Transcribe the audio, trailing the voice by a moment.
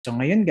So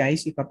ngayon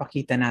guys,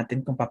 ipapakita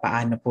natin kung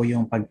paano po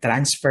yung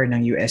pag-transfer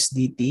ng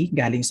USDT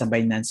galing sa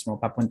Binance mo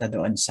papunta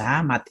doon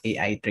sa Mat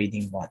AI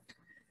Trading Bot.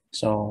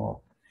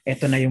 So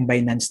ito na yung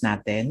Binance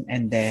natin,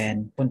 and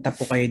then punta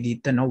po kayo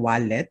dito, no,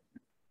 wallet,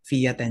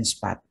 fiat and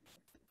spot.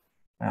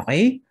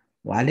 Okay?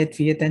 Wallet,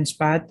 fiat and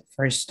spot,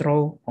 first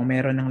row, kung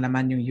meron ng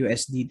laman yung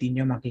USDT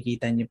nyo,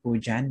 makikita nyo po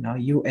dyan, no?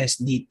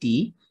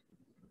 USDT,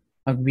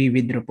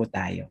 mag-withdraw po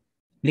tayo.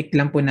 Click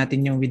lang po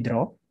natin yung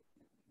withdraw.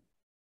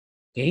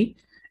 Okay?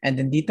 And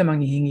then dito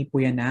manghihingi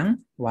po yan ng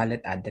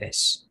wallet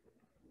address.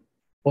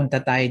 Punta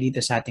tayo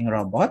dito sa ating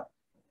robot.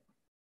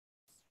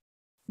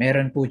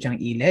 Meron po diyang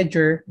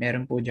e-ledger,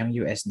 meron po diyang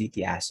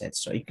USDT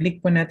assets. So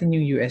i-click po natin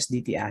yung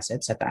USDT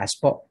assets sa taas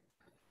po.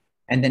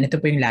 And then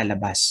ito po yung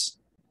lalabas.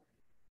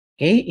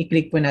 Okay?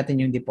 I-click po natin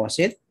yung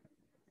deposit.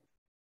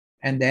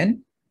 And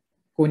then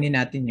kunin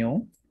natin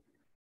yung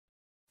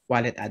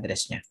wallet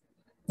address niya.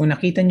 Kung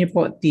nakita niyo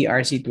po,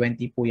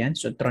 TRC20 po yan.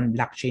 So Tron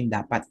blockchain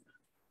dapat.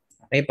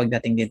 Okay,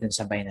 pagdating dito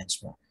sa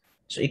Binance mo.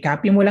 So,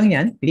 i-copy mo lang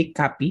yan. Click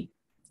copy.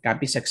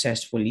 Copy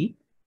successfully.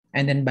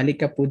 And then,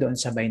 balik ka po doon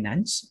sa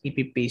Binance.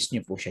 Ipi-paste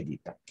nyo po siya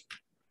dito.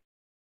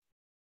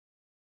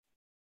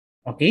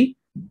 Okay?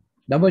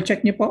 Double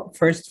check nyo po.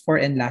 First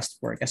for and last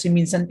for. Kasi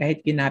minsan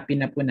kahit kinapi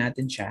na po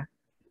natin siya,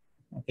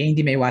 okay,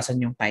 hindi maiwasan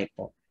yung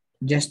typo.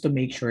 Just to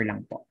make sure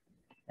lang po.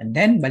 And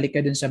then, balik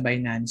ka doon sa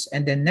Binance.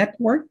 And then,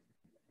 network.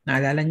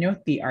 Naalala nyo,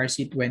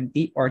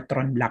 TRC20 or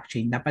Tron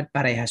blockchain. Dapat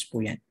parehas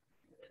po yan.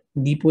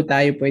 Hindi po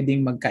tayo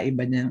pwedeng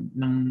magkaiba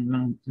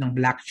ng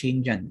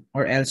blockchain dyan,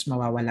 or else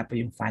mawawala po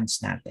yung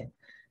funds natin.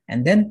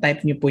 And then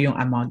type nyo po yung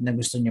amount na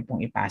gusto nyo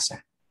pong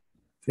ipasa.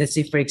 Let's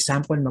say for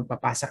example,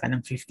 magpapasa ka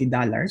ng $50.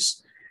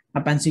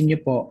 Mapansin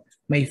nyo po,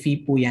 may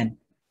fee po yan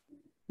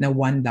na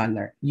 $1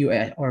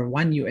 US or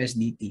 1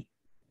 USDT.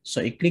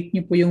 So i-click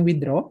nyo po yung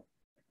withdraw,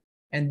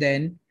 and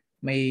then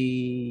may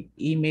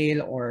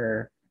email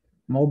or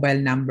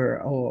mobile number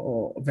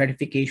o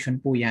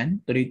verification po yan.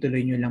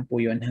 Tuloy-tuloy nyo lang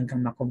po yun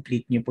hanggang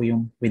ma-complete nyo po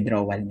yung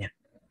withdrawal niya.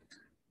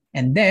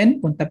 And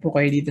then, punta po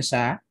kayo dito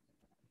sa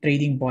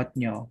trading bot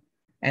nyo.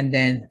 And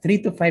then,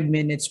 3 to 5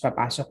 minutes,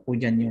 papasok po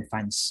dyan yung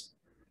funds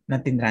na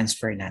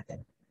tinransfer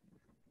natin.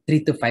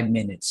 3 to 5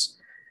 minutes.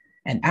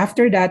 And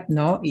after that,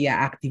 no,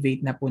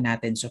 i-activate na po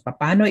natin. So,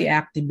 paano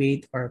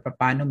i-activate or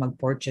paano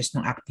mag-purchase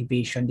ng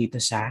activation dito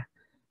sa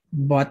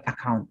bot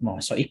account mo?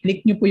 So,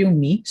 i-click nyo po yung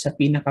me sa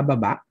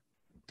pinakababa,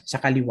 sa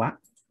kaliwa.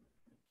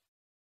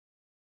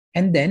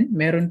 And then,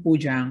 meron po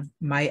diyang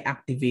My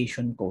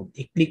Activation Code.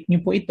 I-click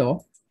nyo po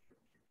ito.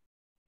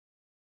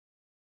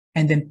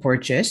 And then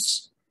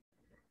purchase.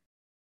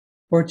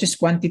 Purchase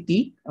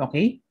quantity,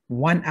 okay?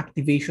 1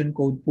 activation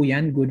code po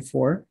yan, good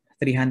for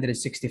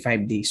 365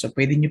 days. So,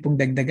 pwede nyo pong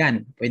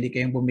dagdagan. Pwede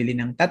kayong bumili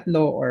ng 3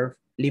 or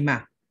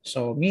 5.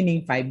 So,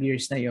 meaning 5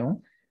 years na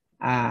yung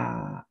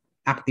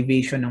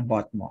activation ng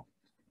bot mo.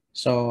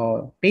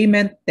 So,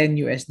 payment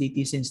 10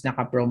 USDT since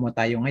naka-promo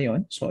tayo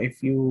ngayon. So, if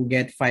you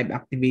get 5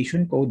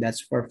 activation code, that's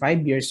for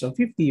 5 years. So,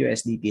 50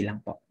 USDT lang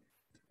po.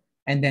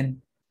 And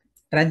then,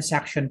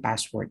 transaction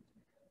password.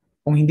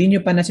 Kung hindi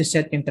nyo pa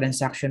nasiset yung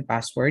transaction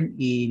password,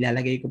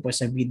 ilalagay ko po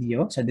sa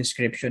video, sa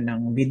description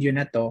ng video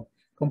na to,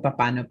 kung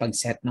paano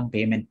pag-set ng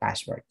payment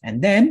password. And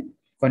then,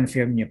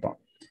 confirm nyo po.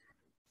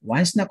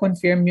 Once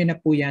na-confirm nyo na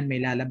po yan,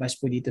 may lalabas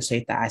po dito sa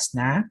itaas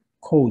na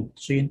code.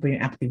 So, yun po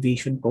yung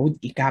activation code.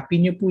 I-copy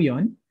nyo po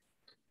yun.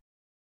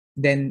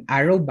 Then,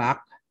 arrow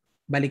back,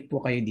 balik po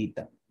kayo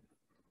dito.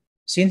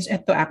 Since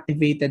ito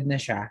activated na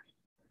siya,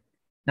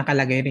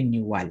 nakalagay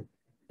renewal.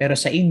 Pero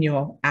sa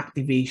inyo,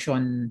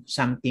 activation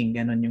something,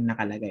 ganun yung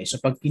nakalagay.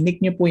 So, pag click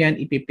nyo po yan,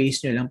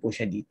 ipipaste nyo lang po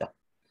siya dito.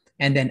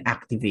 And then,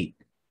 activate.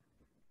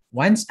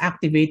 Once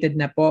activated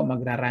na po,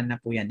 magra-run na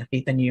po yan.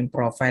 Nakita nyo yung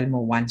profile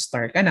mo, 1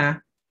 star ka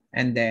na.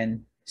 And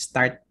then,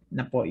 start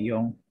na po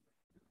yung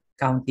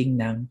counting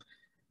ng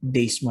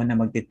days mo na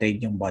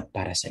magti-trade yung bot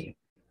para sa'yo.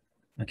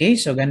 Okay,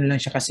 so ganun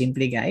lang siya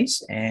kasimple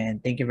guys,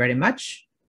 and thank you very much.